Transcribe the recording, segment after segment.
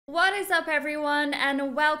What is up everyone,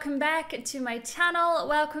 and welcome back to my channel.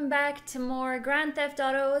 Welcome back to more Grand Theft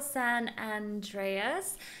Auto San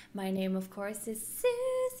Andreas. My name of course is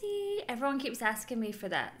Suzy. Everyone keeps asking me for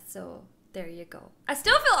that, so there you go. I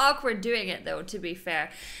still feel awkward doing it though, to be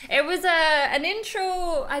fair. It was an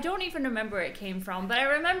intro, I don't even remember where it came from, but I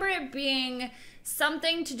remember it being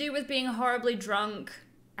something to do with being horribly drunk,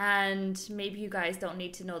 and maybe you guys don't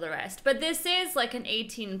need to know the rest. But this is like an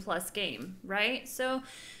 18+ game, right? So,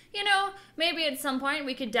 you know, maybe at some point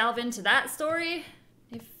we could delve into that story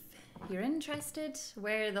if you're interested,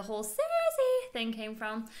 where the whole Suzy thing came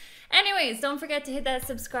from. Anyways, don't forget to hit that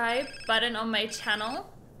subscribe button on my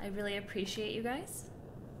channel. I really appreciate you guys.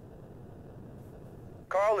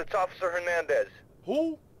 Carl, it's Officer Hernandez.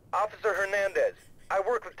 Who? Officer Hernandez. I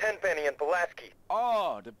work with Tenpenny and Pulaski.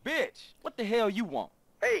 Oh, the bitch. What the hell you want?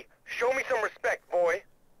 Hey, show me some respect, boy.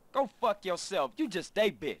 Go fuck yourself. You just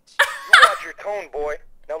a bitch. You watch your tone, boy.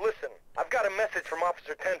 Now listen, I've got a message from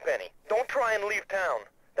Officer Tenpenny. Don't try and leave town.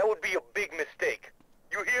 That would be a big mistake.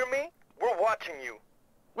 You hear me? We're watching you.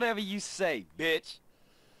 Whatever you say, bitch.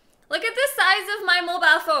 Look at the size of my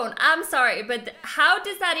mobile phone. I'm sorry, but how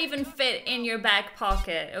does that even fit in your back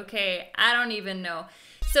pocket? Okay, I don't even know.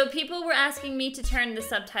 So people were asking me to turn the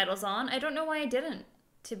subtitles on. I don't know why I didn't,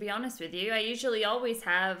 to be honest with you. I usually always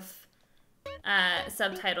have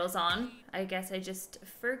subtitles on. I guess I just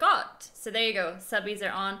forgot. So there you go, subbies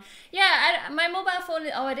are on. Yeah, my mobile phone,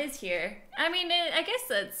 oh, it is here. I mean, I guess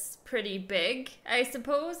that's pretty big, I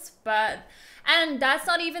suppose, and that's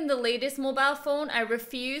not even the latest mobile phone. I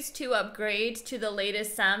refuse to upgrade to the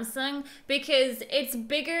latest Samsung because it's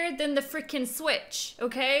bigger than the freaking Switch,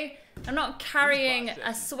 okay? I'm not carrying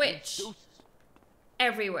a Switch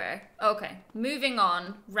everywhere. Okay, moving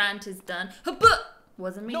on. Rant is done.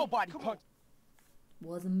 Wasn't me. Nobody punched.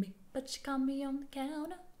 Wasn't me, but you caught me on the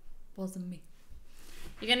counter. Wasn't me.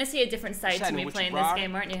 You're gonna see a different side to me playing this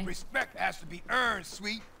game, aren't you? Respect has to be earned,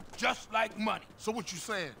 sweet, just like money. So what you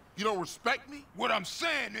saying? You don't respect me? What I'm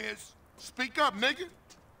saying is, Speak up, nigga.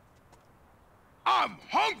 I'm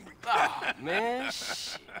hungry. Ah, man.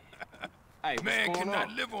 Hey, what's Man going cannot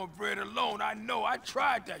on? live on bread alone. I know. I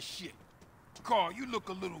tried that shit. Carl, you look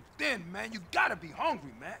a little thin, man. You gotta be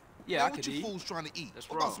hungry, man. Yeah, I What could you eat. fools trying to eat? That's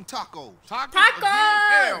What wrong. about some tacos? Tacos!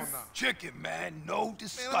 Again? Hell no. Chicken, man. No Man,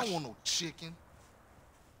 discussion. I don't want no chicken.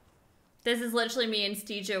 This is literally me and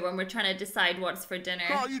Stejo when we're trying to decide what's for dinner.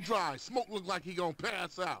 Carl, you dry. Smoke look like he gonna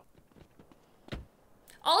pass out.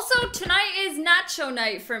 Also, tonight is nacho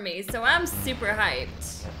night for me, so I'm super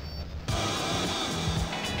hyped.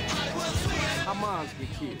 How moms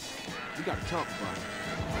get kids? We gotta talk about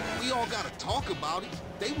it. We all gotta talk about it.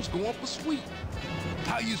 They was going for sweet.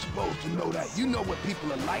 How you supposed to know that? You know what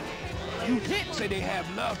people are like. You say they have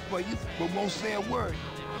love for you, but won't say a word.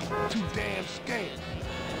 Too damn scared.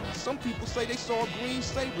 Some people say they saw a green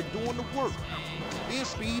Saber doing the work, then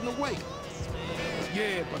speeding away.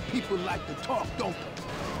 Yeah, but people like to talk, don't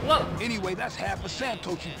they? Whoa. Anyway, that's half of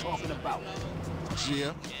Santos you talking about.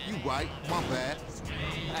 Yeah, you right. My bad.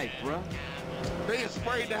 Hey, bruh. They had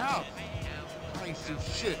sprayed the house. I ain't seen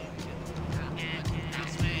shit.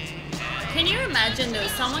 Can you imagine though,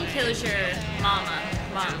 someone kills your mom,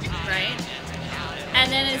 right? And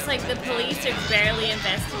then it's like the police are barely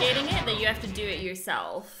investigating it, that you have to do it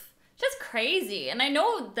yourself. Just crazy. And I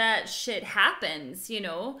know that shit happens, you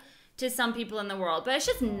know, to some people in the world, but it's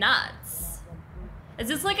just nuts. Is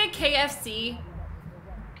this like a KFC?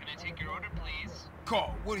 Can I take your order, please?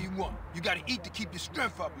 Carl, what do you want? You gotta eat to keep your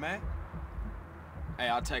strength up, man. Hey,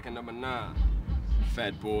 I'll take a number 9.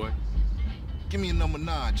 Fat boy. Give me a number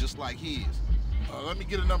 9, just like his. Let me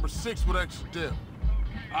get a number 6 with extra dip.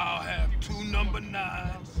 I'll have 2 number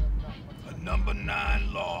 9s, a number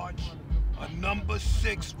 9 large, a number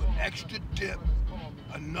 6 with extra dip,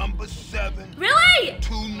 a number 7, Really?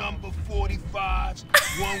 2 number 45s,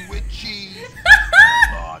 1 with cheese,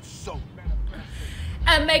 and a large soda.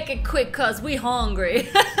 And make it quick cause we hungry.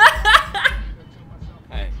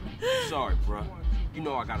 Hey, sorry, bruh. You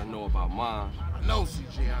know I gotta know about mine. I know,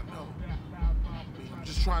 CJ, I know. I'm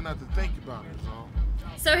just trying not to think about it, so.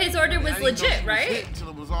 So his order was I didn't know she legit, was right? hit until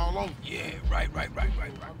it was all over. Yeah, right.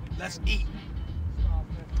 Let's eat.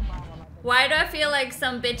 Why do I feel like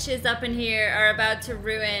some bitches up in here are about to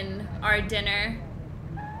ruin our dinner?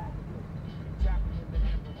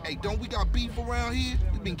 Hey, don't we got beef around here?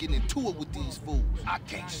 We've been getting into it with these fools. I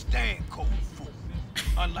can't stand cold food.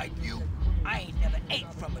 Unlike you, I ain't never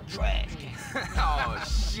ate from a trash can. Oh,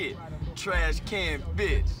 shit. Trash can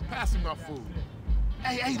bitch. Pass me my food.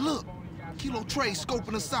 Hey, look. Kilo Trey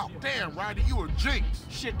scoping us out. Damn, Ryder, you a jinx.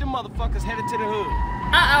 Shit, them motherfuckers headed to the hood.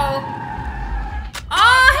 Uh-oh.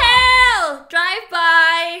 Oh, hell! Drive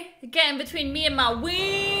by. getting between me and my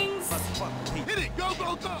wings. Hit it, go,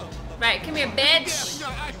 go, go. Right, come here, bitch. You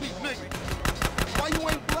gotta ask these niggas. Why you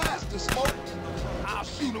ain't blasting, Smoke? I'll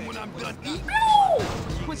shoot him when I'm done eating.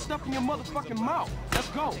 Quit stuffing your motherfucking mouth. Let's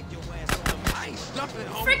go. I ain't stuffing,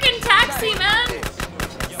 homie. Freaking taxi, man.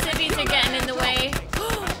 Cities are getting in the way.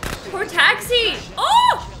 Poor taxi.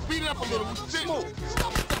 Oh! Beat it up a little. Smoke.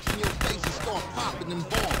 Stop stuffing your face and start popping them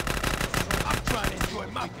balls. I'm trying to enjoy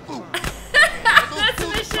my food. This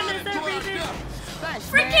mission is everything.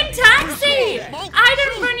 Freaking taxi! I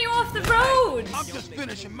didn't run you off the road. I'm just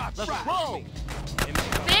finishing my try.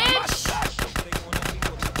 Bitch!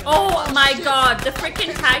 Oh my god, the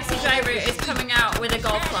freaking taxi driver is coming out with a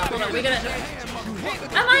golf club. Hold on, we're gonna...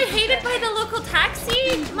 Am I hated by the local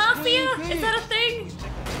taxi mafia? Is that a thing?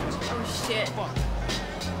 Oh shit.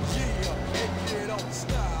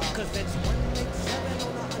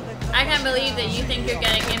 I can't believe that you think you're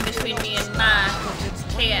getting in between me and my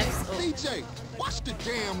KFs. DJ, watch the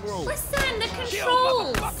damn road. What's that in the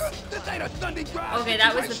controls? Okay,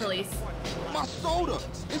 that was the police. My soda,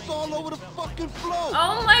 it's all over the fucking floor.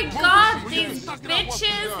 Oh my god, these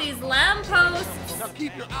bitches, these lampposts. Now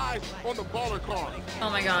keep your eyes on the baller car. Oh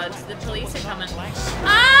my god, the police are coming.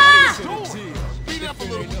 Ah! Speed up a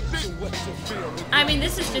little. I mean,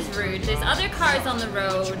 this is just rude. There's other cars on the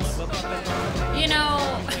road. You know...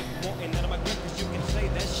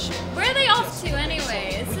 Where are they off to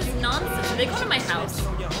anyway? This is nonsense. Are they going to my house?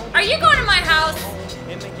 Are you going to my house?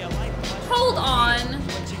 Hold on.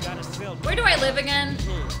 Where do I live again?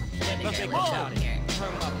 Let's go down here.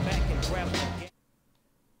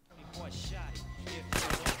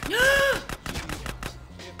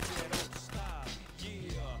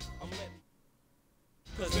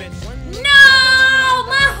 No!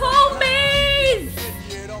 My homies!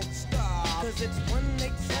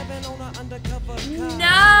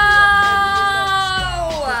 No!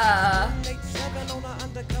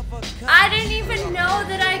 I didn't even know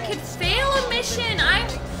that I could fail a mission.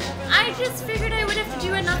 I just figured I would have to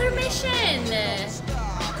do another mission.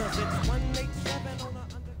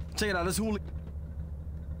 Check it out, this hooligan.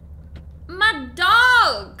 My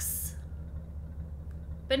dogs!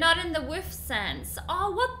 But not in the whiff sense.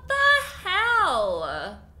 Oh, what the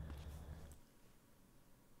hell?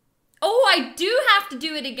 Oh, I do have to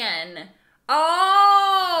do it again.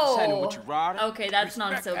 Oh! Okay, that's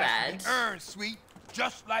not so bad. Earned, sweet,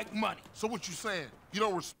 just like money. So what you saying? You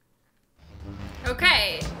don't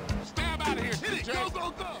Okay. Stab out of here. Hit it. Go,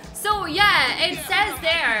 go, go. So yeah, it says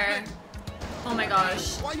there, oh my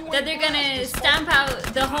gosh, that they're gonna stamp out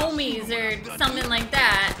the homies or something like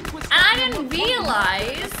that. And I didn't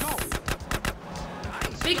realize,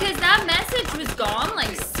 because that message was gone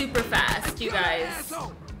like super fast, you guys.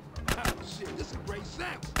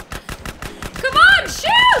 Come on,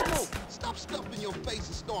 shoot! Stop stuffing your face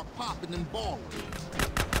and start popping them balls.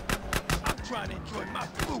 I'm trying to enjoy my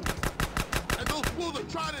food. And those fools are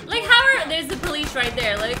trying to... Like how are, there's the police right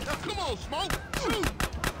there, like. Now, come on, Smoke. Shoot.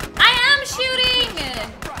 I am shooting!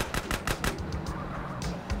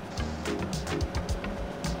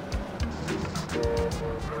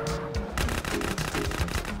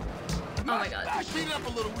 Oh my god. Speed it up a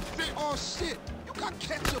little. Oh shit. You got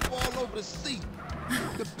ketchup all over the seat.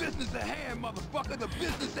 The business at hand, motherfucker. The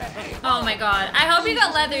business at hand. Oh my god. I hope you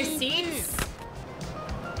got leather seats.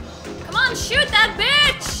 Come on, shoot that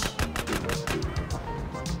bitch!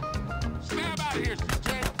 Stab out of here,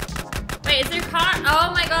 CJ. Wait, is their car?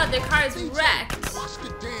 Oh my god, their car is wrecked. Watch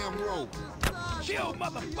the damn road. Chill,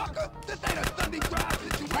 motherfucker. This ain't a Sunday drive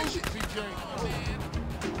situation, CJ.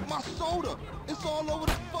 My soda. It's all over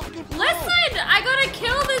the fucking floor. Listen, I gotta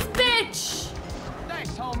kill this bitch.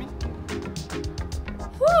 Thanks, homie.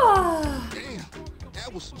 Whew. Damn,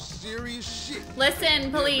 that was some serious shit.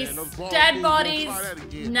 Listen, police, man, those bald dead fools bodies, won't try that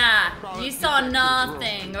again. nah, Probably you keep saw that shit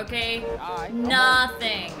nothing, okay?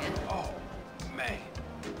 Nothing. Oh, man,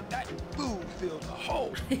 that food filled a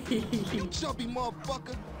hole. You chubby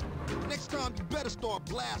motherfucker. Next time you better start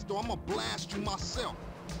blasting or I'm gonna blast you myself.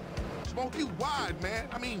 Smoke, you wide, man.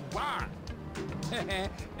 I mean, wide.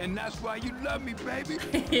 And that's why you love me, baby.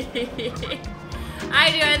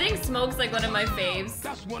 I do. I think Smoke's like one of my faves.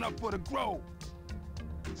 That's one up for the Grove.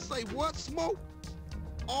 Say what, Smoke?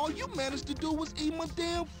 All you managed to do was eat my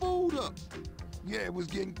damn food up. Yeah, it was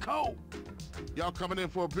getting cold. Y'all coming in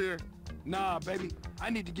for a beer? Nah, baby. I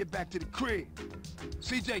need to get back to the crib.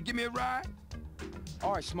 CJ, give me a ride?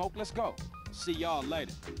 All right, Smoke, let's go. See y'all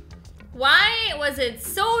later. Why was it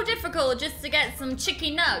so difficult just to get some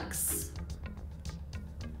chicky nugs?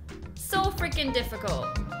 So freaking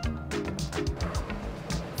difficult.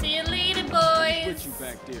 See you later, boys. Put you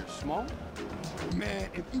back there, Smoke. Man,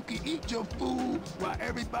 if you can eat your food while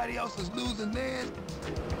everybody else is losing theirs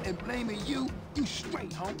and blaming you, you straight,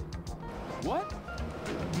 homie. What?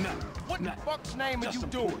 Nothing. What the fuck's name are you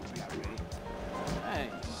doing? Hey,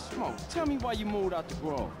 Smoke, tell me why you moved out the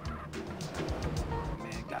Grove.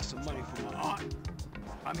 Man, got some money from my aunt.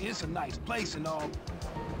 I mean, it's a nice place and all,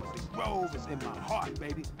 but the Grove is in my heart,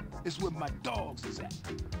 baby. It's where my dogs is at.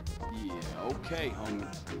 Yeah, okay, homie.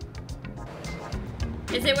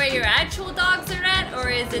 Is it where your actual dogs are at, or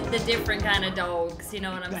is it the different kind of dogs? You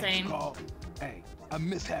know what I'm saying? Carl. Hey, I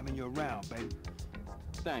miss having you around, baby.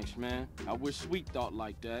 Thanks, man. I wish Sweet thought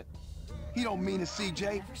like that. He don't mean it,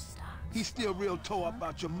 CJ. He's still real tore up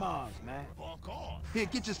about your moms, man. Here,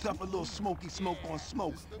 get yourself a little smoky smoke on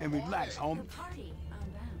smoke and relax, homie. Party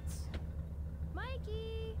on bounce.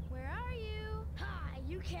 Mikey, where are you? Hi,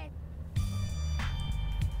 you can't.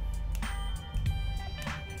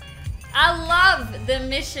 I love the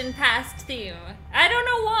Mission Past theme. I don't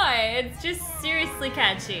know why. It's just seriously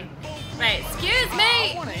catchy. Right, excuse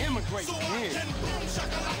me! I want to immigrate here.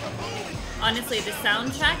 Honestly, the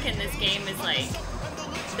soundtrack in this game is like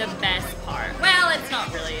the best part. Well, it's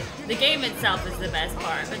not really. The game itself is the best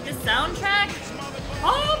part, but the soundtrack,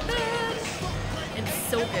 oh man, it's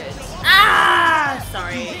so good. Ah,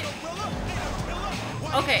 sorry.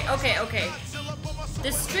 Okay.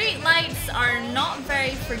 The street lights are not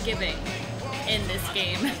very forgiving in this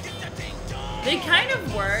game. They kind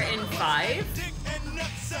of were in 5,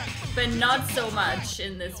 but not so much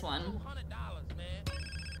in this one.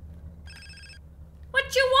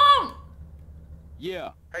 What you want?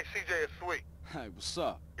 Yeah. Hey, CJ, it's Sweet. Hey, what's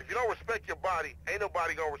up? If you don't respect your body, ain't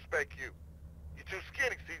nobody gonna respect you. You're too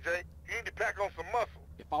skinny, CJ. You need to pack on some muscle.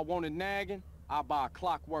 If I wanted nagging, I'd buy a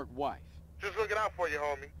clockwork wife. Just looking out for you,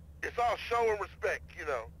 homie. It's all show and respect, you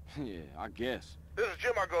know. Yeah, I guess. There's a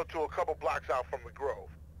gym I go to a couple blocks out from the Grove.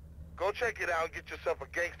 Go check it out and get yourself a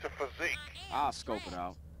gangster physique. I'll scope it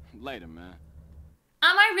out. Later, man.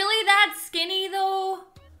 Am I really that skinny though?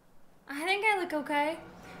 I think I look okay.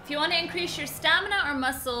 If you want to increase your stamina or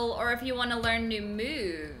muscle, or if you want to learn new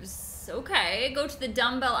moves, okay, go to the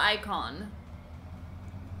dumbbell icon.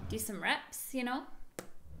 Do some reps, you know?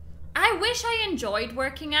 I wish I enjoyed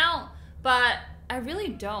working out, but I really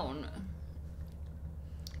don't.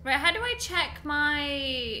 Right, how do I check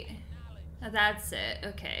my... Oh, that's it,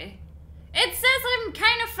 okay. It says I'm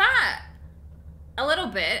kind of fat. A little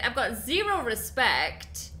bit. I've got 0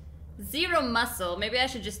 respect, 0 muscle. Maybe I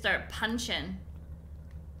should just start punching.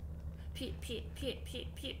 Peet,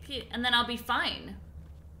 and then I'll be fine.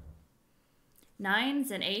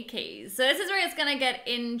 9s and AKs. So this is where it's gonna get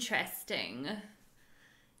interesting.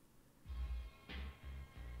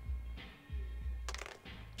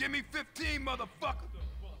 Give me 15, motherfucker.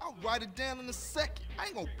 I'll write it down in a second. I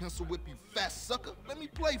ain't gonna pencil whip you, fat sucker. Let me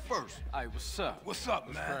play first. Hey, what's up? What's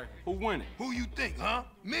up, man? Who winning? Who you think, huh?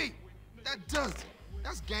 Me. That does it.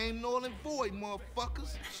 That's game null and void,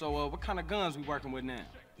 motherfuckers. So, what kind of guns we working with now?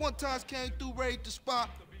 One time came through, raided the spot.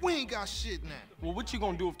 We ain't got shit now. Well, what you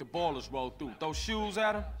gonna do if the ballers roll through? Throw shoes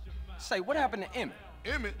at them? Say, what happened to Emmett?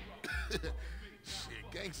 Emmett? Shit,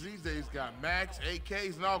 gangs these days got Macs,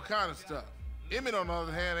 AKs, and all kind of stuff. Emmett, on the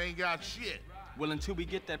other hand, ain't got shit. Well, until we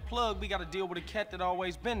get that plug, we gotta deal with a cat that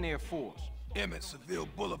always been there for us. Emmett, Seville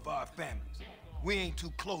Boulevard families. We ain't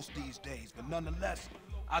too close these days, but nonetheless,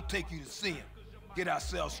 I'll take you to see him. Get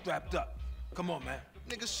ourselves strapped up. Come on, man.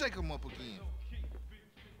 Nigga, shake him up again.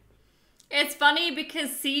 It's funny because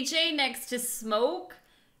CJ next to Smoke,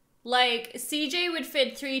 like, CJ would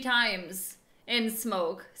fit 3 times in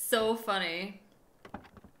Smoke. So funny.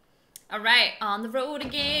 Alright, on the road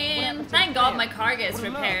again. Thank God my car gets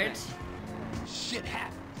repaired. Shit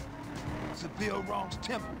happens. Seville wrongs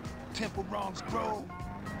Temple. Temple wrongs Grove.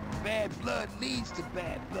 Bad blood leads to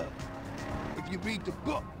bad blood. If you read the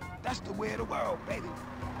book, that's the way of the world, baby.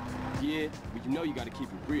 Yeah, but you know you gotta keep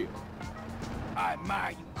it real. I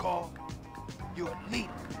admire you, Carl. You're a leader,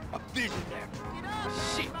 a visionary.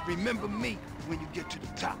 Shit, remember me when you get to the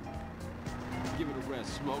top. Give it a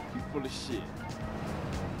rest, Smoke. You full of shit.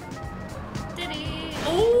 Diddy.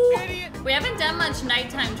 Ooh, we haven't done much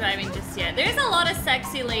nighttime driving just yet. There's a lot of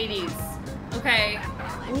sexy ladies. Okay.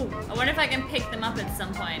 Ooh, I wonder if I can pick them up at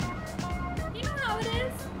some point. You know how it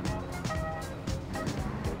is.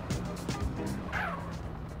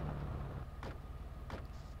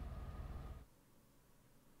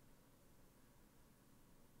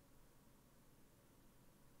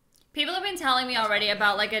 People have been telling me already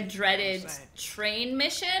about like a dreaded train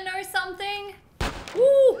mission or something.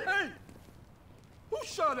 Woo! Hey! Who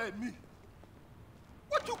shot at me?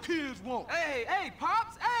 What you kids want? Hey,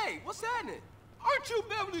 Pops! Hey, what's happening? Aren't you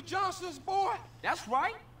Beverly Johnson's boy? That's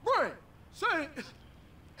right. Right. Say,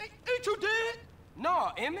 ain't you dead?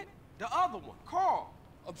 No, Emmett. The other one, Carl.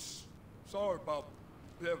 I'm sorry about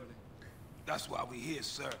Beverly. That's why we're here,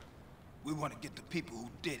 sir. We want to get the people who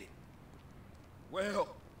did it.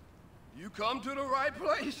 Well, you come to the right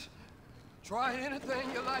place. Try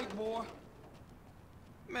anything you like, boy.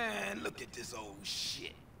 Man, look at this old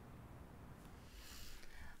shit.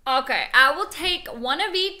 Okay, I will take one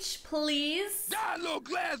of each, please. Die, little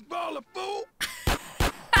glass ball of fool!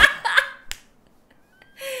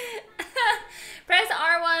 Press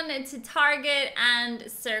R1 to target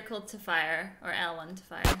and circle to fire, or L1 to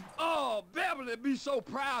fire. Oh, Beverly be so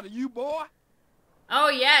proud of you, boy. Oh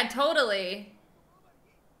yeah, totally.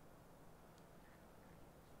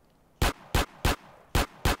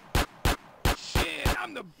 Shit,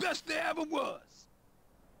 I'm the best there ever was.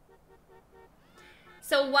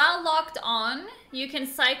 So while locked on, you can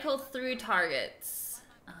cycle through targets.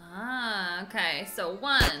 Ah, okay. So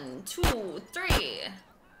 1, 2, 3.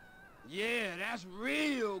 Yeah, that's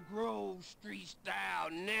real Grove Street style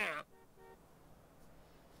now.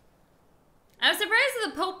 I'm surprised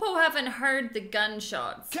the Popo haven't heard the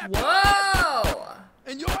gunshots. Captain. Whoa!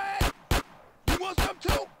 And your ass? You want some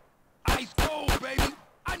too? Ice cold, baby.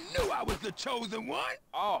 I knew I was the chosen one.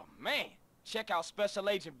 Oh, man. Check out Special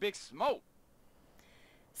Agent Big Smoke.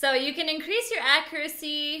 So you can increase your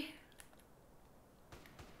accuracy.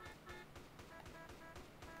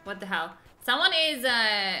 What the hell? Someone is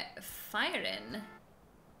firing.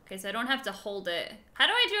 Okay, so I don't have to hold it. How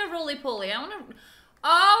do I do a roly-poly? I wanna...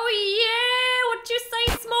 Oh yeah! What you say,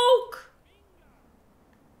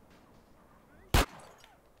 Smoke?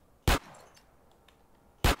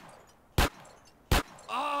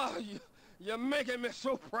 Oh, you're making me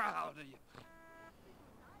so proud of you.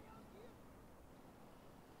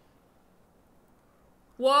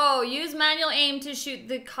 Whoa, use manual aim to shoot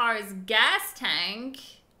the car's gas tank.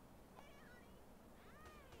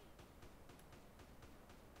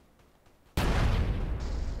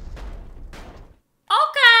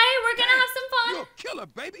 Okay, we're gonna have some fun. You're a killer,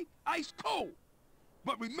 baby. Ice cold.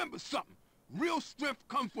 But remember something. Real strength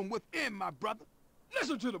comes from within, my brother.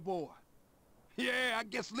 Listen to the boy. Yeah, I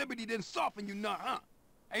guess Liberty didn't soften you none, huh?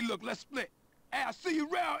 Hey, look, let's split. Hey, I'll see you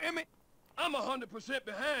around, Emmett. I'm 100%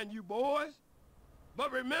 behind you, boys.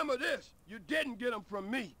 But remember this, you didn't get them from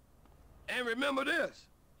me. And remember this,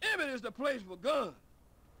 Emmett is the place for guns.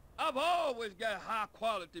 I've always got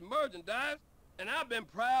high-quality merchandise, and I've been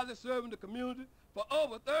proudly serving the community for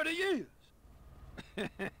over 30 years.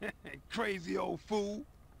 Crazy old fool.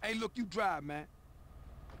 Hey, look, you drive, man.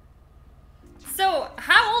 So,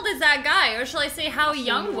 how old is that guy? Or shall I say, how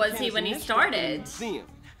young was he when he started?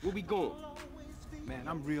 Where we going? Man,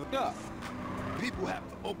 I'm real up. People have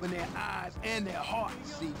to open their eyes and their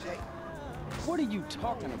hearts, CJ. What are you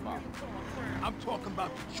talking about? I'm talking about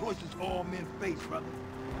the choices all men face, brother.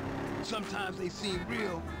 Sometimes they seem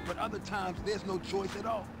real, but other times there's no choice at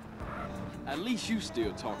all. At least you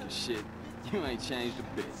still talking shit. You ain't changed a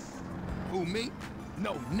bit. Who, me?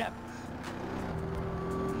 No, never.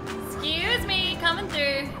 Excuse me, coming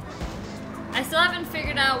through. I still haven't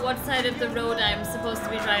figured out what side of the road I'm supposed to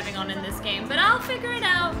be driving on in this game, but I'll figure it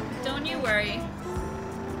out. Don't you worry.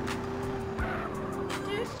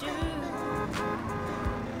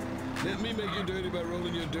 Let me make you dirty by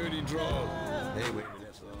rolling your dirty draw. Hey, wait,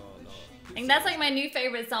 that's all. No. I think that's like my new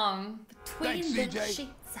favorite song. Between Thanks, the CJ.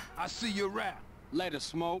 sheets. I see you around. Later,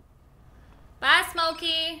 Smoke. Bye,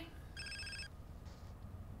 Smokey.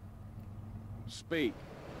 Speak.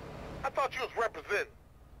 I thought you was representing.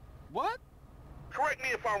 What? Correct me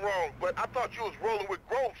if I'm wrong, but I thought you was rolling with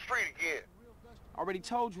Grove Street again. Already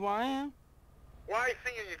told you I am. Well, I ain't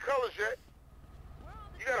seen your colors yet.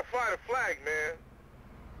 You gotta fly the flag, man.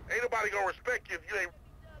 Ain't nobody gonna respect you if you ain't...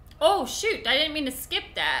 Oh, shoot. I didn't mean to skip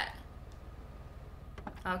that.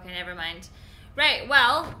 Okay, never mind. Right,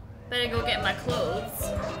 well, better go get my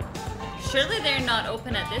clothes. Surely they're not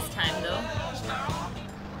open at this time, though.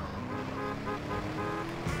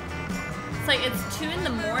 It's like it's 2 in the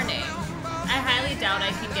morning. I highly doubt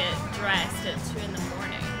I can get dressed at 2 in the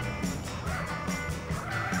morning.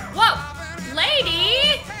 Whoa!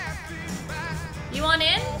 Lady! You want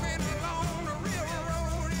in?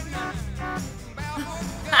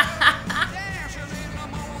 I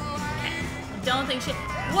don't think she...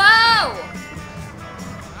 Whoa!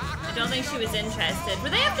 I don't think she was interested. Were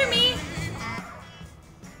they after me?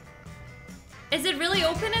 Is it really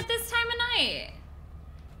open at this time of night?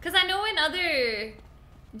 Because I know in other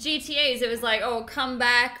GTAs it was like, oh, come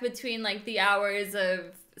back between like the hours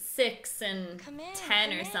of 6 and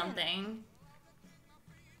 10 or something.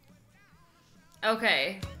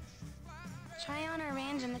 Okay. Try on our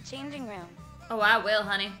range in the changing room. Oh, I will,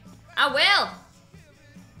 honey. I will.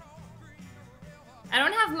 I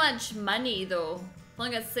don't have much money though. I've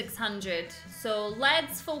only got 600. So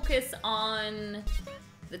let's focus on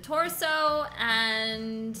the torso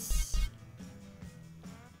and...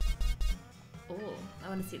 Oh, I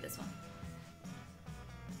want to see this one.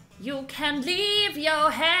 You can leave your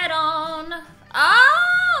head on.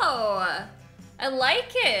 Oh! I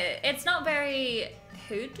like it. It's not very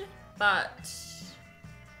hood, but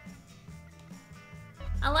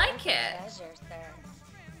I like it.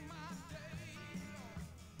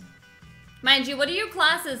 Mind you, what do you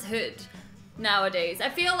class as hood nowadays? I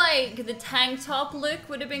feel like the tank top look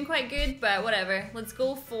would have been quite good, but whatever. Let's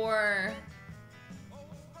go for...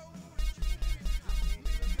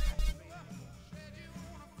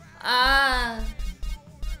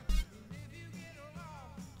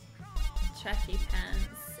 Tracky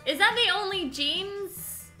pants. Is that the only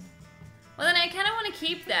jeans? Well, then I kind of want to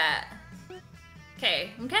keep that.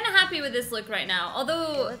 Okay, I'm kind of happy with this look right now.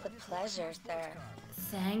 Although... It was a pleasure, sir.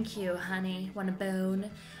 Thank you, honey. Want a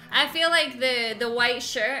bone? I feel like the white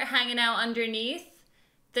shirt hanging out underneath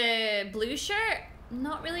the blue shirt,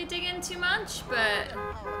 not really digging too much, but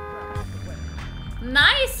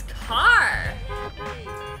nice car.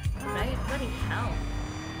 Right? Bloody hell.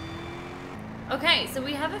 Okay, so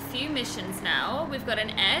we have a few missions now. We've got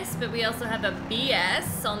an S, but we also have a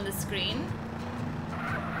BS on the screen.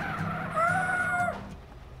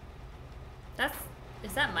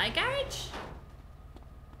 Is that my garage?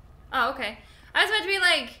 Oh, okay. I was about to be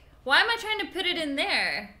like, why am I trying to put it in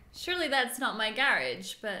there? Surely that's not my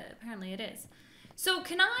garage, but apparently it is. So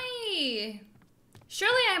can I...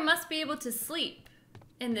 Surely I must be able to sleep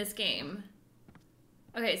in this game.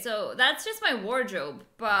 Okay, so that's just my wardrobe,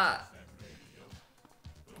 but...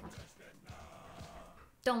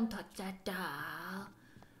 Don't touch that doll.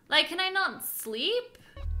 Like, can I not sleep?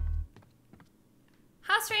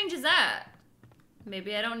 How strange is that?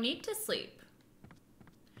 Maybe I don't need to sleep.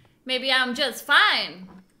 Maybe I'm just fine.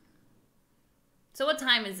 So what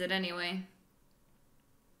time is it anyway?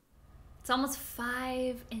 It's almost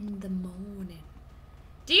 5 in the morning.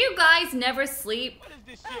 Do you guys never sleep? What is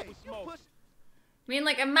this shit with smoke? I mean,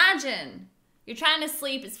 like, imagine you're trying to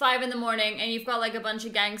sleep, it's 5 in the morning, and you've got like a bunch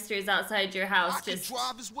of gangsters outside your house. I can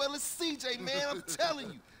drive as well as CJ, man, I'm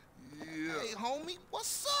telling you. Yeah. Hey, homie,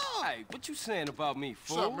 what's up? Hey, what you saying about me,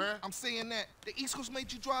 fool? What's up, man? I'm saying that the East Coast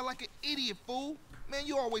made you drive like an idiot, fool. Man,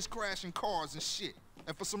 you always crashing cars and shit.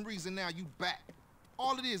 And for some reason now you back.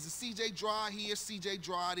 All it is CJ drive here, CJ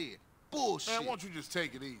drive there. Bullshit. Man, why don't you just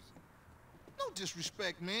take it easy? No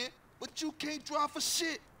disrespect, man. But you can't drive for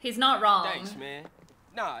shit. He's not wrong. Thanks, man.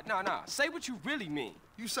 Nah. Say what you really mean.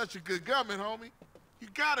 You such a good gunman, homie. You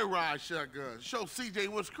gotta ride shotgun. Show CJ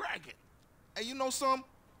what's cracking. Hey, you know something?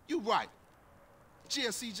 You right. Yeah,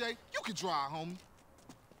 CJ, you can drive, homie.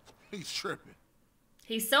 He's tripping.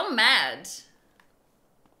 He's so mad.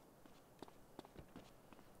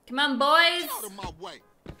 Come on, boys. Get out of my way.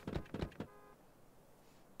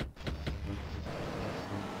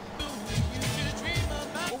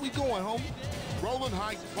 Where we going, homie? Rolling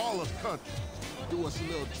Heights, Paula's country. Do us a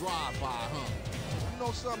little drive-by, huh? You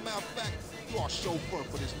know something, matter of fact, you are chauffeur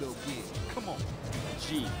for this little gig. Come on.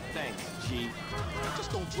 G, thanks, G.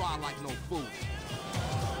 Just don't drive like no fool.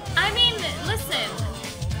 I mean, listen,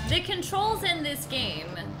 the controls in this game,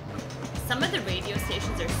 some of the radio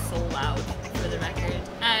stations are so loud, for the record.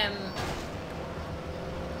 How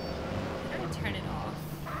do I turn it off?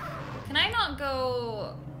 Can I not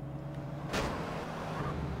go...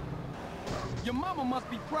 Your mama must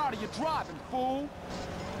be proud of your driving, fool.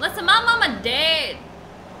 Listen, my mama dead.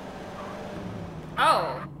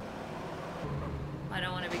 Oh. I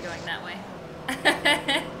don't want to be going that way.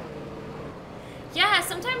 Yeah,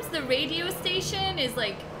 sometimes the radio station is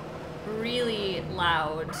like really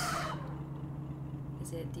loud.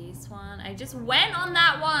 Is it this one? I just went on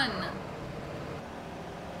that one.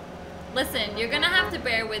 Listen, you're gonna have to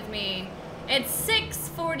bear with me. It's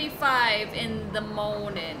 6:45 in the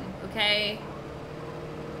morning, okay?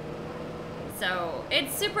 So,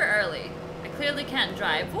 it's super early. I clearly can't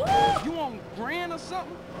drive. Woo! You on Grand or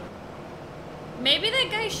something? Maybe that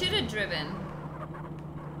guy should have driven.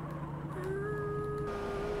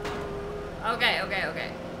 Okay.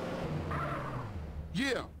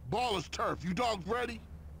 Yeah, ball is turf. You dogs ready?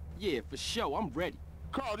 Yeah, for sure. I'm ready.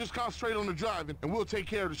 Carl, just concentrate on the driving, and we'll take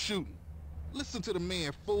care of the shooting. Listen to the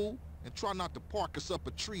man, fool, and try not to park us up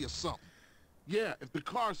a tree or something. Yeah, if the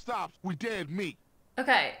car stops, we dead meat.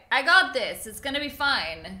 Okay, I got this. It's gonna be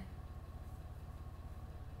fine.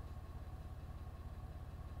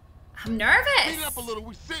 I'm nervous. Speed it up a little.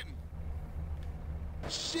 We sitting.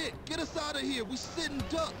 Shit, get us out of here. We sitting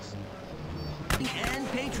ducks. hospitality and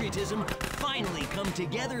patriotism finally come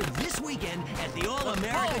together this weekend at the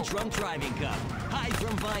All-American Drunk Driving Cup. Hi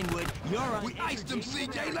from Vinewood, you're on. We iced them,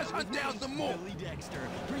 CJ. Let's hunt down some more. Billy Dexter,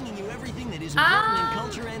 bringing you everything that is important in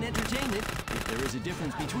culture and entertainment. If there is a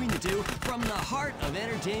difference between the two, from the heart of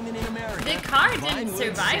entertainment in America. The car didn't Vinewood,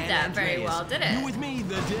 survive San that very Andreas. well, did it? You with me,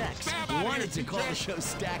 the Dex. Wanted to call the show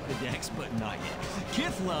Stack the Decks, but not yet.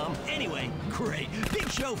 Kiflum. Anyway, great. Big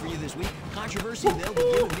show for you this week. Controversy, they'll be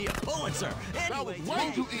giving me a Pulitzer. Anyway,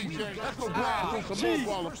 Way too easy. Let's go grab some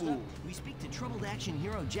more baller food. we speak to troubled action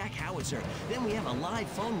hero Jack Howitzer. Then we have a live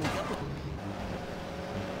phone link up with...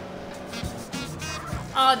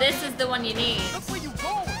 Oh, this is the one you need. Look where you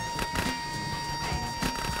going.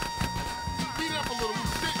 Speed up a little.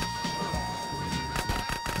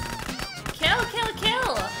 Kill, kill,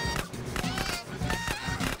 kill.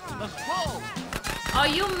 Let's roll. Oh,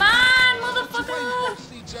 you man, What you motherfucker. waiting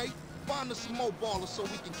for, CJ? Find us some more ballers so we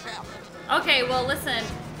can cap it. Okay, well, listen.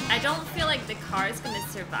 I don't feel like the car is gonna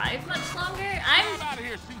survive much longer. Get I'm... out of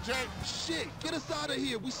here, CJ. Shit, get us out of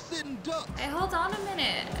here. We sitting ducks. Hey, hold on a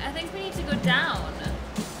minute. I think we need to go down.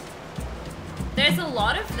 There's a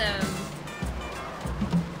lot of them.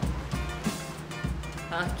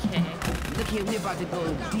 Okay. Look here, we're about to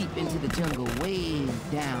go deep into the jungle way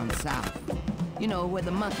down south. You know, where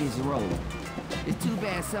the monkeys roll. It's too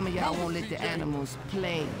bad some of y'all won't let the animals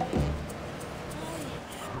play.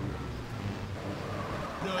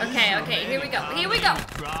 Okay, okay, here we go. Here we go.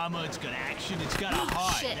 Drama, it's got action, it's got a Oh,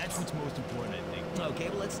 heart. shit. That's what's most important, I think. Okay,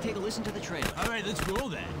 well, let's take a listen to the trailer. All right, let's roll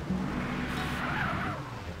that.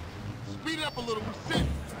 Speed up a little. We're sitting.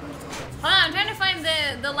 Hold on, I'm trying to find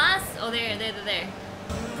the last... Oh, there.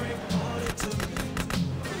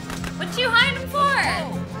 What you hiding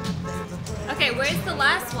for? Okay, where's the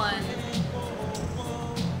last one?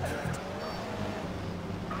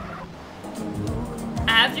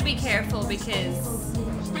 I have to be careful because...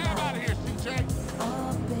 Stay out of here, CJ.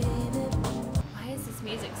 Why is this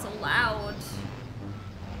music so loud?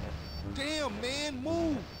 Damn, man,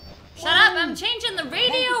 move. Shut up, I'm changing the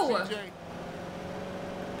radio! Move it, CJ.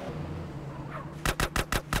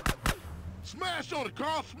 Smash on it,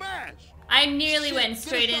 Carl. Smash. I nearly Shit, went get us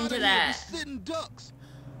straight out of into here. that. We sitting ducks.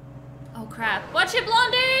 Oh crap. Watch it,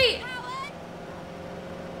 Blondie!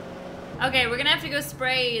 Okay, we're gonna have to go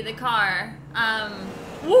spray the car.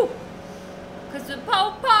 Woo! Cause the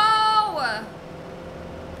po-po!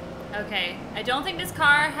 Okay, I don't think this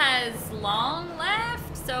car has long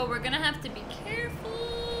left, so we're gonna have to be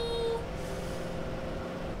careful.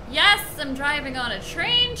 Yes, I'm driving on a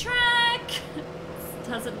train track. This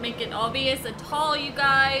doesn't make it obvious at all, you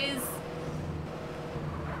guys.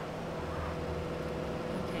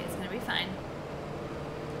 Okay, it's gonna be fine.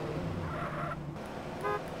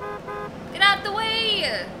 Get out the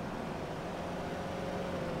way!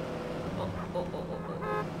 Oh.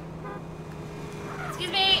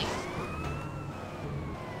 Excuse me!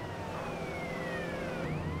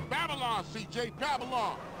 Babylon, CJ.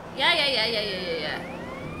 Babylon. Yeah.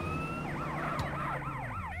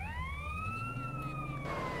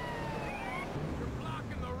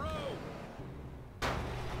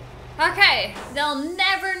 Okay, they'll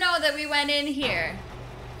never know that we went in here.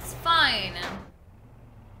 It's fine.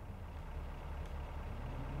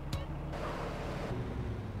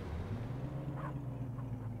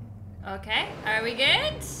 Okay, are we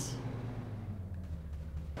good?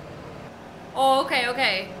 Oh,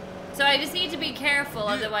 okay. So I just need to be careful,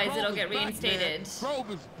 otherwise it'll get reinstated. Grove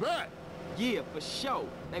is back. Yeah, for sure.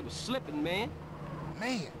 They was slipping, man.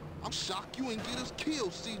 Man, I'm shocked you ain't get us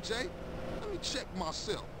killed, CJ. Let me check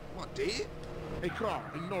myself. Am I dead? Hey, Carl,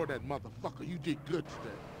 ignore that motherfucker. You did good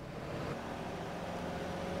today.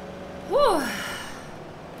 Whew.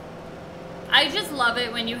 I just love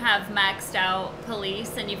it when you have maxed out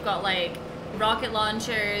police and you've got like rocket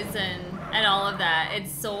launchers and all of that.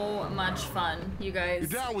 It's so much fun, you guys.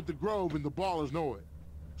 You're down with the Grove and the ballers know it.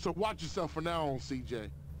 So watch yourself from now on, CJ.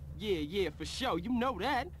 Yeah, for sure. You know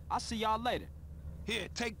that. I'll see y'all later. Here,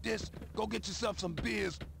 take this. Go get yourself some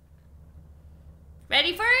beers.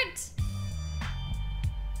 Ready for it?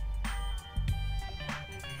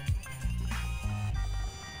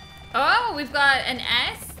 Oh, we've got an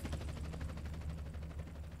S.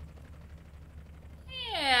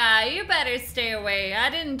 Yeah, you better stay away. I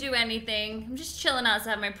didn't do anything. I'm just chilling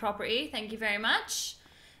outside my property. Thank you very much.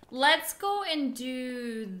 Let's go and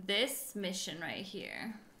do this mission right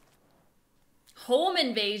here. Home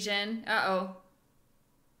invasion. Uh-oh.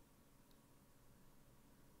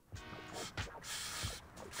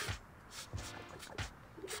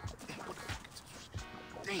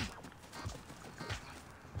 Damn. Hey,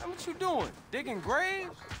 what you doing? Digging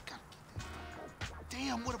graves?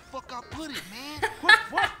 Damn, where the fuck I put put it, man? Put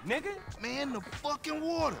what, nigga? Man, the fucking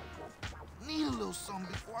water. Need a little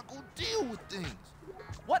something before I go deal with things.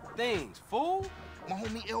 What things, fool? My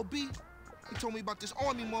homie LB, he told me about this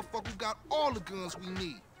army motherfucker who got all the guns we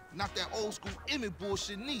need. Not that old school Emmett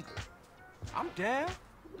bullshit neither. I'm down.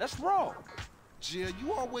 Let's roll. Jill,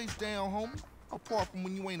 you always down, homie. Apart from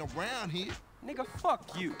when you ain't around here. Nigga,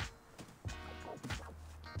 fuck you.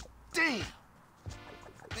 Damn!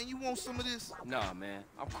 Man, you want some of this? Nah, man.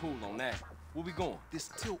 I'm cool on that. Where we going? This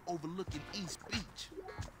tilt overlooking East Beach.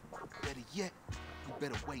 Better yet, you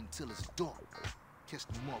better wait until it's dark. Catch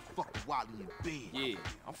the motherfucker while he in bed. Yeah,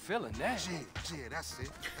 I'm feeling that. Yeah, that's it.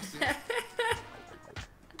 That's it.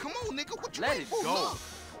 Come on, nigga, what you waiting for? Let it go. Look.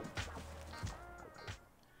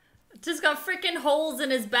 Just got freaking holes in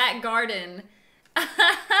his back garden.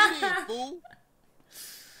 Get in, fool.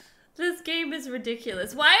 This game is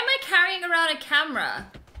ridiculous. Why am I carrying around a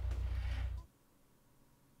camera?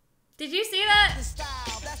 Did you see that?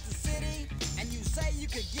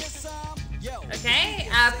 Okay,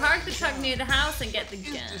 park the truck near the house and get the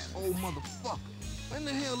gun. This old motherfucker. When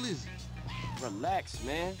the hell is it? Relax,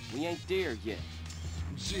 man. We ain't there yet.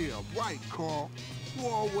 Yeah, right, Carl. You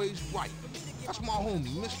always right. That's my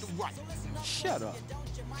homie, Mr. Right. Shut up.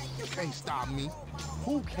 You can't stop me.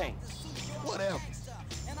 Who can't? Whatever.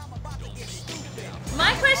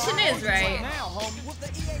 My question is, right,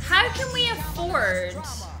 how can we afford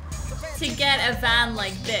to get a van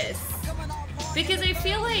like this? Because I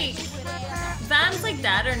feel like vans like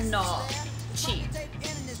that are not cheap.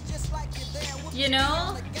 You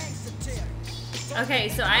know? Okay,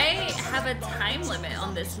 so I have a time limit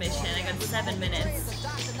on this mission. I got 7 minutes.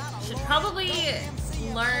 Should probably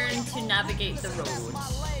learn to navigate the road.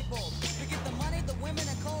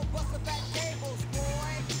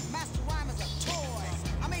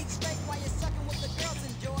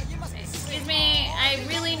 Excuse me, I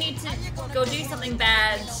really need to go do something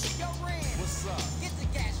bad.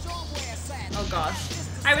 Oh gosh.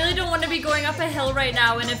 I really don't want to be going up a hill right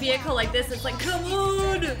now in a vehicle like this. It's like, come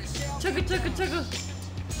on! Chugga chugga chugga.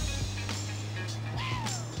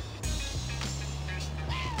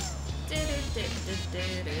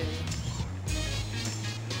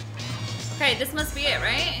 Okay, this must be it,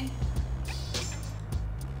 right?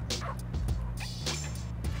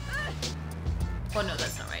 Oh no,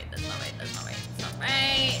 that's not right. That's not right. That's not right. That's not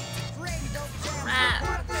right. Crap.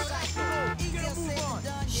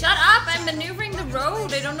 Shut up! I'm maneuvering the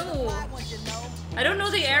road. I don't know. I don't know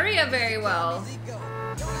the area very well.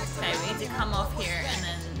 Okay, we need to come off here and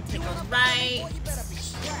then take a right.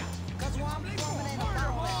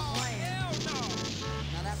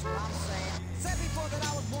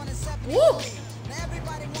 Woo!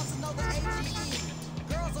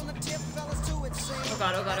 Oh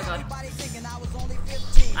god, oh god, oh god.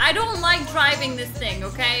 I don't like driving this thing,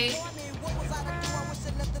 okay?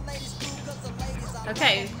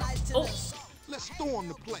 Okay. Oh. Let's storm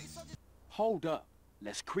the place. Hold up.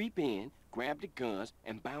 Let's creep in, grab the guns,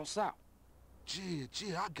 and bounce out.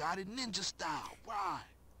 I got it ninja style. Right.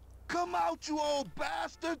 Come out, you old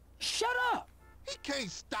bastard. Shut up. He can't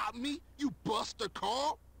stop me, you buster,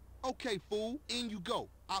 Carl. Okay, fool, in you go.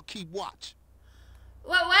 I'll keep watch.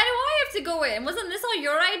 Why do I have to go in? Wasn't this all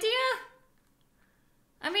your idea?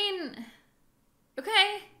 I mean,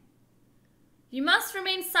 okay. You must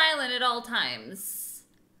remain silent at all times.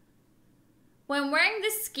 When wearing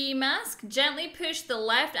the ski mask, gently push the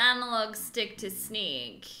left analog stick to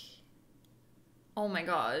sneak. Oh my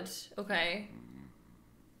god. Okay.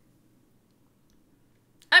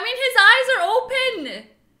 I mean, his eyes are open!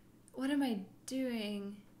 What am I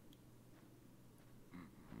doing?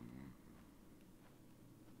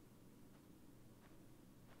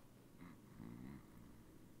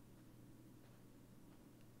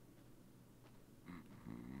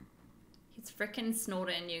 He's frickin'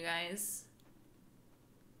 snorting, you guys.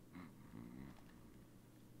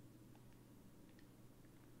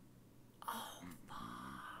 Oh,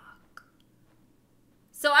 fuck.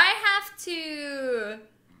 So I have to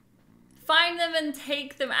find them and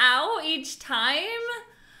take them out each time?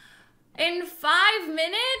 In 5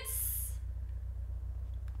 minutes?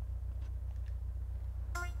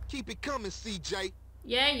 Keep it coming, CJ.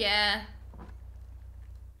 Yeah.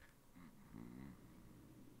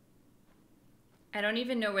 I don't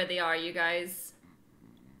even know where they are, you guys.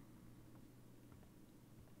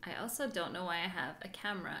 I also don't know why I have a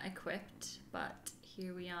camera equipped, but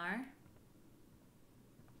here we are.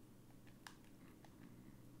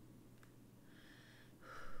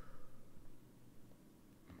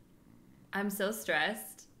 I'm so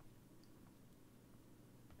stressed.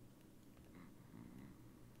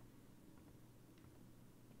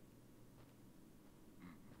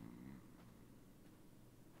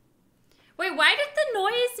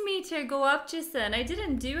 meter go up just then? I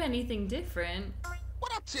didn't do anything different.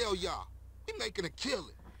 What I tell y'all? We making a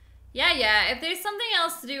killing. Yeah. If there's something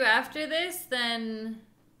else to do after this, then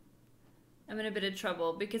I'm in a bit of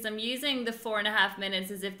trouble because I'm using the 4.5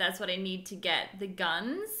 minutes as if that's what I need to get the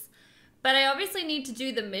guns. But I obviously need to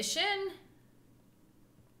do the mission.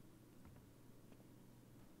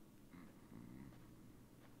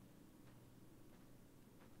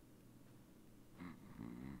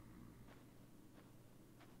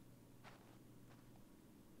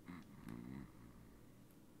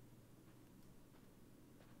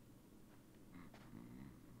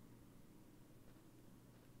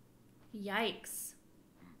 Yikes.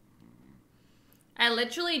 I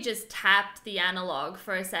literally just tapped the analog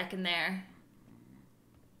for a second there.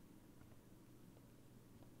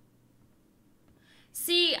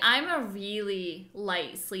 See, I'm a really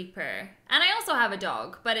light sleeper. And I also have a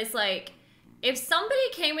dog, but it's like, if somebody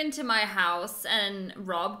came into my house and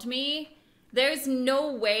robbed me, there's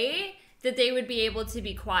no way that they would be able to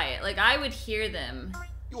be quiet. Like, I would hear them.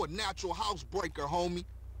 You a natural housebreaker, homie.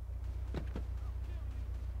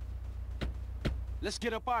 Let's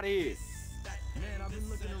get up out of here. Man, I've been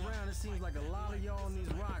looking around. It seems like a lot of y'all on these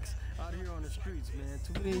rocks out here on the streets, man.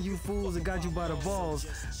 Too many of you fools that got you by the balls.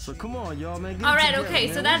 So come on, y'all, man. Get Alright, together, okay,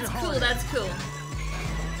 man. so that's cool, that's cool.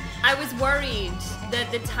 I was worried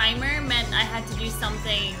that the timer meant I had to do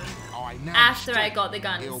something after I got the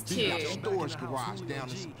guns too. Storage garage down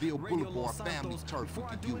in Seville Boulevard, family turf.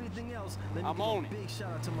 I'm on it.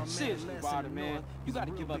 Seriously, Ryder, man. You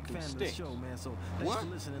gotta give up them sticks. What?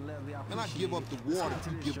 Man, I give up the water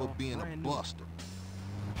if you give up being a buster.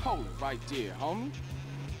 Hold it right there, homie.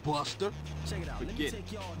 Buster? Forget it.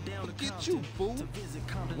 Forget you, fool.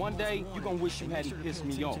 One day, you gonna wish you hadn't pissed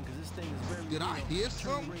me off. Did I hear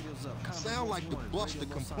something? Sound like the Buster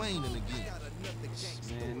complaining again.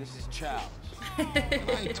 Man, this is childish.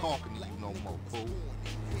 I ain't talking to you no more, fool.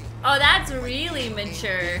 Oh, that's really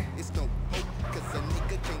mature. It's no hope, cause a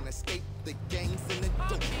nigga can't escape the games in the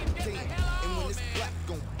dope thing. And when it's black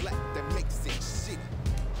on black, that makes it shit.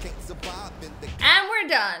 Can't survive in the... And we're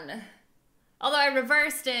done. Although I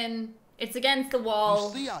reversed in, it's against the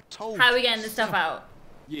wall. You see, I told How are we getting this stuff out?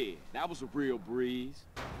 Yeah, that was a real breeze.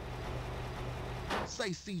 Say,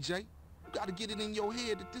 CJ, you gotta get it in your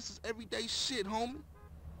head that this is everyday shit, homie.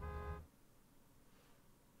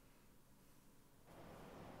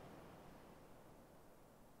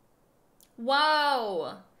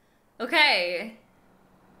 Whoa. Okay.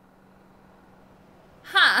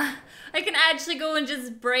 Huh. I can actually go and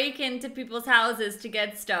just break into people's houses to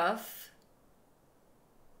get stuff.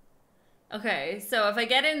 Okay, so if I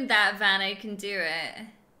get in that van, I can do it.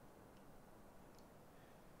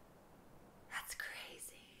 That's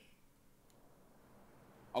crazy.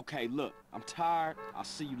 Okay, look, I'm tired. I'll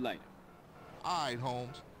see you later. All right,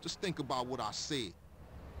 Holmes. Just think about what I said.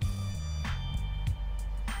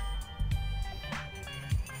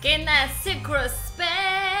 Getting that sick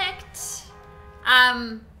respect.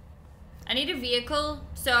 I need a vehicle,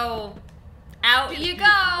 so out you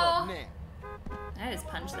go. I just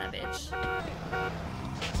punched that bitch.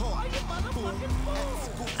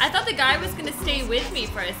 I thought the guy was gonna stay with me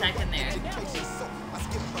for a second there.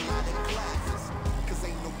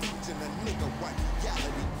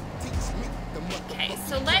 Okay,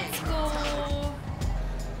 so let's go.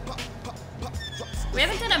 We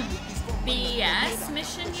haven't done a BS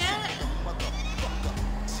mission yet.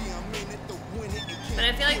 But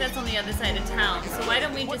I feel like that's on the other side of town. So why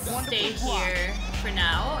don't we just stay here for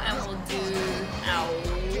now and we'll do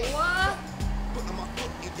our...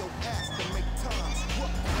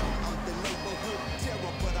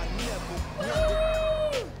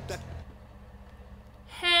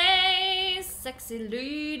 Hey, sexy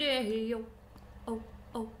lady. Oh,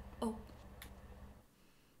 oh, oh.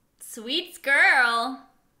 Sweet girl.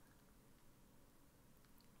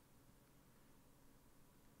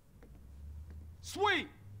 Sweet!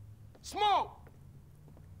 Smoke!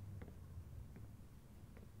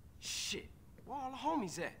 Shit, where all the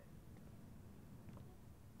homies at?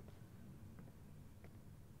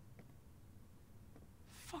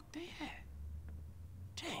 Fuck they at?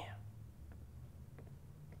 Damn.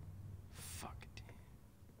 Fuck it.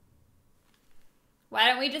 Why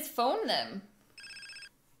don't we just phone them?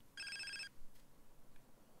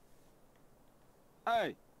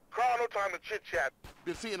 Hey. Carl, no time to chit-chat.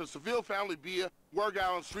 Been seeing a Seville family beer, work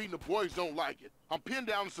out on the street, and the boys don't like it. I'm pinned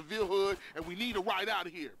down in Seville hood, and we need a ride out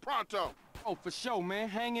of here. Pronto. Oh, for sure, man.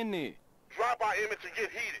 Hang in there. Drop by Emmett and get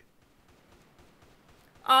heated.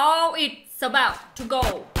 Oh, it's about to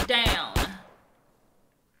go down.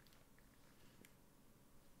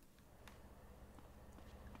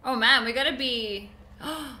 Oh man, we gotta be...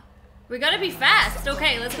 We gotta be fast.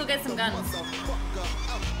 Okay, let's go get some guns.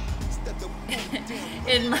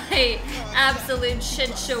 In my absolute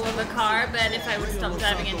shit show of a car, but if I would stop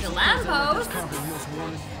driving into lampposts.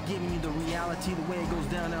 Giving you the reality, the way it goes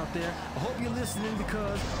down out there. I hope you're listening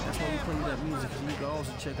because that's why we play you that music. So you can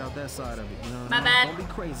also check out that side of it. You know what I mean? bad. Don't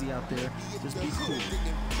be crazy out there. Just be cool.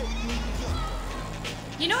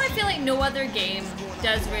 You know, I feel like no other game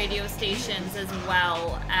does radio stations as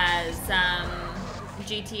well as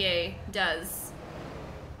GTA does.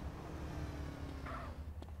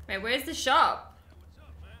 Right, where's the shop?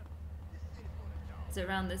 Is it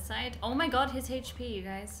around this side? Oh my god, his HP, you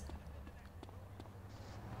guys.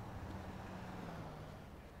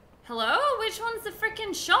 Hello? Which one's the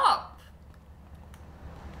freaking shop?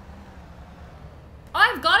 Oh,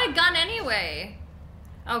 I've got a gun anyway.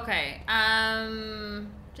 Okay,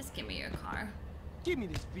 just give me your car. Give me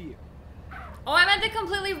this beer. Oh, I'm at the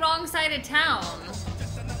completely wrong side of town.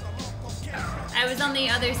 I was on the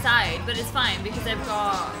other side, but it's fine because I've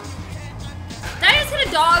got... Did I just hit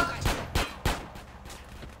a dog?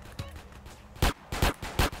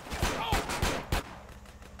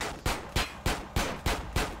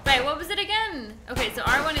 Wait, what was it again? Okay, so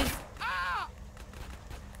R1 is...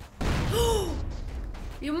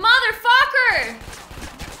 You motherfucker!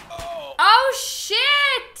 Oh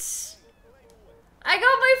shit! I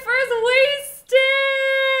got my first wasted!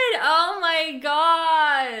 Oh my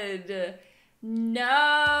god!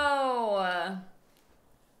 No!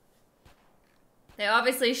 They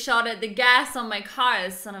obviously shot at the gas on my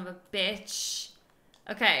car, son of a bitch.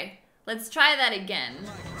 Okay, let's try that again.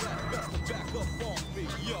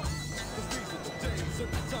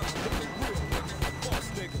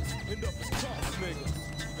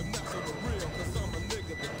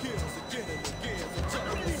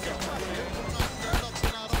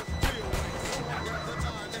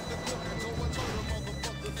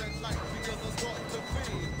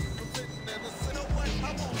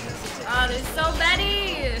 Oh, there's so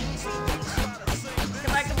many!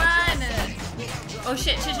 Come on, come on! Oh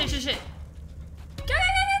shit, shit, shit, shit, shit. Go, go, go,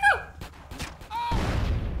 go, go!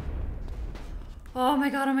 Oh my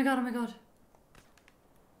god, oh my god, oh my god.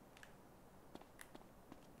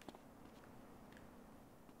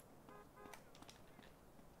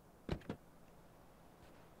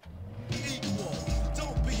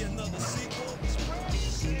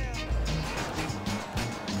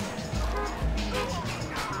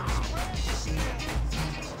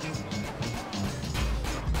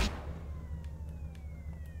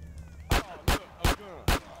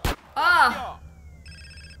 Ah!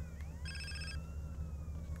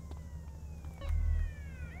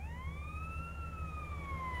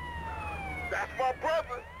 That's my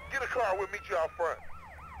brother. Get a car, we'll meet you out front.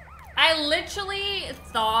 I literally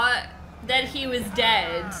thought that he was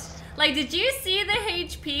dead. Like, did you see the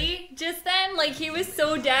HP just then? Like, he was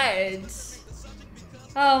so dead.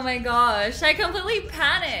 Oh my gosh, I completely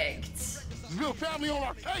panicked. Real family on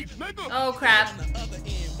our case, nigga. Oh crap.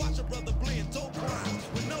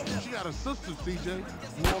 She got a sister, CJ. You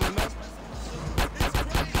wanna know?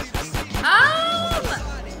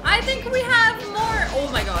 I think we have more. Oh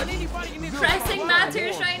my god. Pressing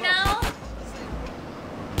matters right now.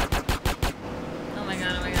 Oh my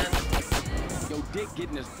god, oh my god. Yo, Dick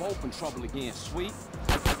getting us both in trouble again, sweet.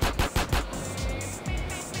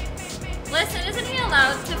 Listen, isn't he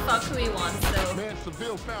allowed to fuck who he wants though? Man,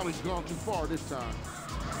 Seville family's gone too far this time.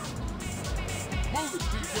 Move it,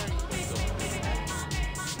 CJ.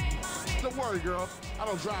 Don't worry, girl. I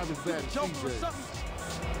don't drive as bad as CJ.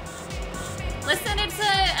 Listen, it's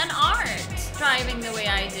an art driving the way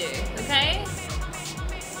I do, okay?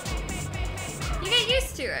 You get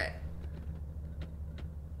used to it.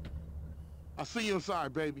 I'll see you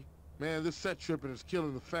inside, baby. Man, this set tripping is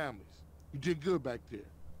killing the families. You did good back there.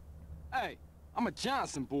 Hey, I'm a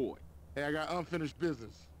Johnson boy. Hey, I got unfinished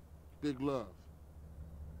business. Big love.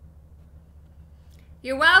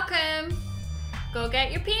 You're welcome. Go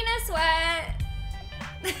get your penis wet.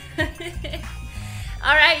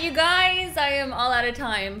 Alright, you guys, I am all out of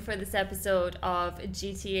time for this episode of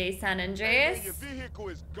GTA San Andreas. Hey, your vehicle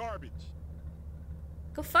is garbage.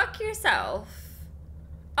 Go fuck yourself.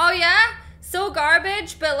 Oh yeah? So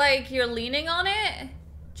garbage, but like you're leaning on it?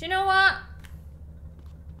 Do you know what?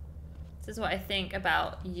 This is what I think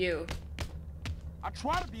about you. I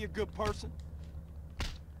try to be a good person.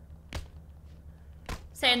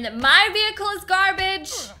 Saying that my vehicle is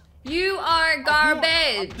garbage. You are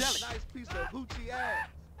garbage. Nice piece of hoochie ass.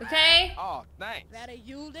 Okay? Oh, thanks. Better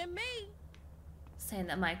you than me. Saying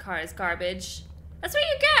that my car is garbage. That's what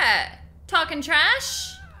you get. Talking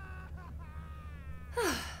trash.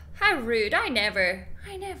 How rude. I never.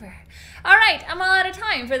 Alright, I'm all out of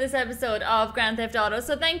time for this episode of Grand Theft Auto.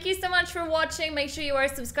 So thank you so much for watching. Make sure you are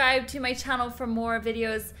subscribed to my channel for more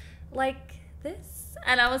videos like this.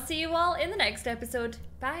 And I will see you all in the next episode.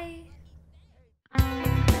 Bye.